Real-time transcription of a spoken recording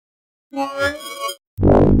Hey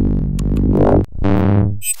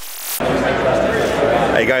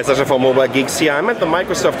guys, Sasha from Mobile Geeks here. I'm at the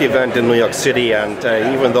Microsoft event in New York City, and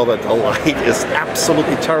even though the light is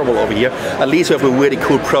absolutely terrible over here, at least we have a really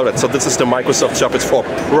cool product. So this is the Microsoft Surface 4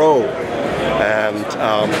 Pro, and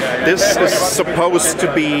this is supposed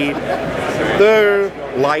to be the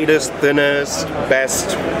lightest, thinnest,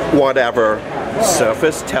 best, whatever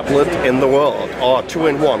Surface tablet in the world, or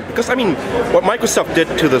 2-in-1. Because I mean, what Microsoft did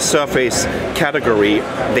to the Surface category,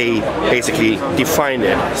 they basically defined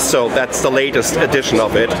it. So that's the latest edition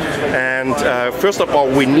of it. And first of all,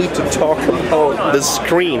 we need to talk about the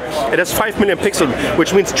screen. It has 5 million pixels,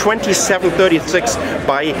 which means 2736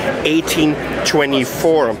 by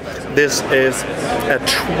 1824. This is a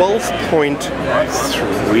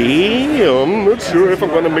 12.3. I'm not sure if I'm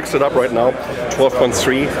going to mix it up right now.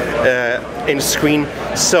 12.3 inch screen.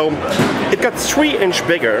 So it got 3-inch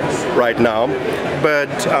bigger right now, but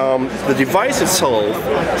the device itself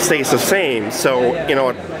stays the same. So you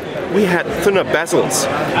know, we had thinner bezels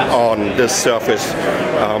on this Surface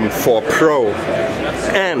 4 Pro.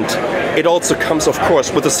 And it also comes, of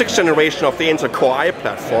course, with the 6th generation of the Intel Core i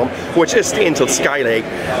platform, which is the Intel Skylake,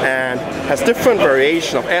 and has different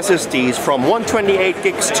variation of SSDs from 128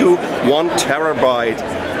 gigs to 1 terabyte.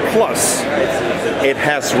 Plus, it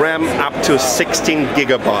has RAM up to 16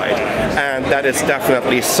 gigabyte, and that is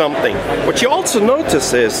definitely something. What you also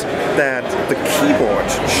notice is that the keyboard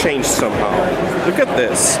changed somehow. Look at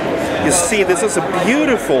this. You see, this is a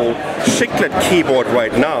beautiful chiclet keyboard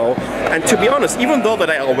right now. And to be honest, even though that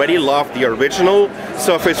I already love the original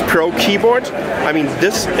Surface Pro keyboard, I mean,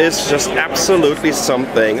 this is just absolutely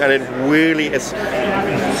something, and it really is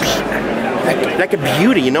like a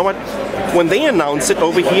beauty. You know what? When they announced it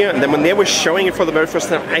over here, and then when they were showing it for the very first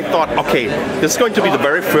time, I thought, okay, this is going to be the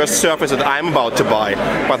very first Surface that I'm about to buy.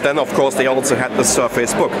 But then, of course, they also had the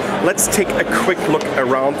Surface Book. Let's take a quick look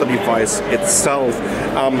around the device itself.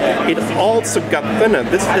 It also got thinner.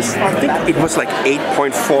 This is, I think it was like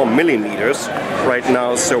 8.4 millimeters right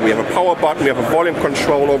now. So we have a power button, we have a volume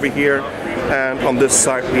control over here. And on this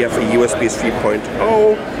side we have a USB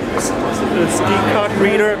 3.0 SD card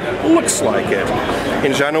reader. Looks like it.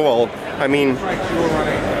 In general, I mean, I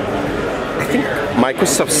think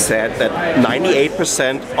Microsoft said that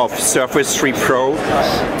 98% of Surface 3 Pro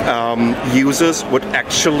users would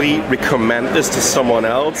actually recommend this to someone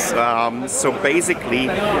else. So basically,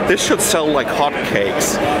 this should sell like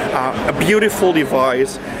hotcakes. A beautiful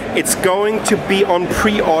device. It's going to be on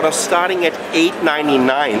pre-order starting at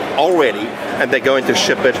 $8.99 already, and they're going to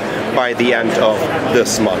ship it by the end of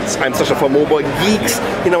this month. I'm Sasha from Mobile Geeks.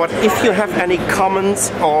 You know what, if you have any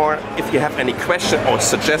comments or if you have any questions or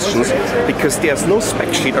suggestions, because there's no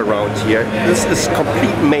spec sheet around here, this is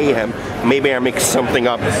complete mayhem. Maybe I mixed something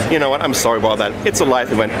up. You know what, I'm sorry about that. It's a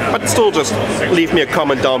live event, but still just leave me a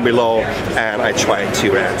comment down below and I try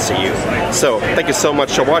to answer you. So, thank you so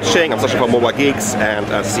much for watching. I'm Sasha from Mobile Geeks, and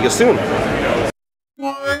see you soon.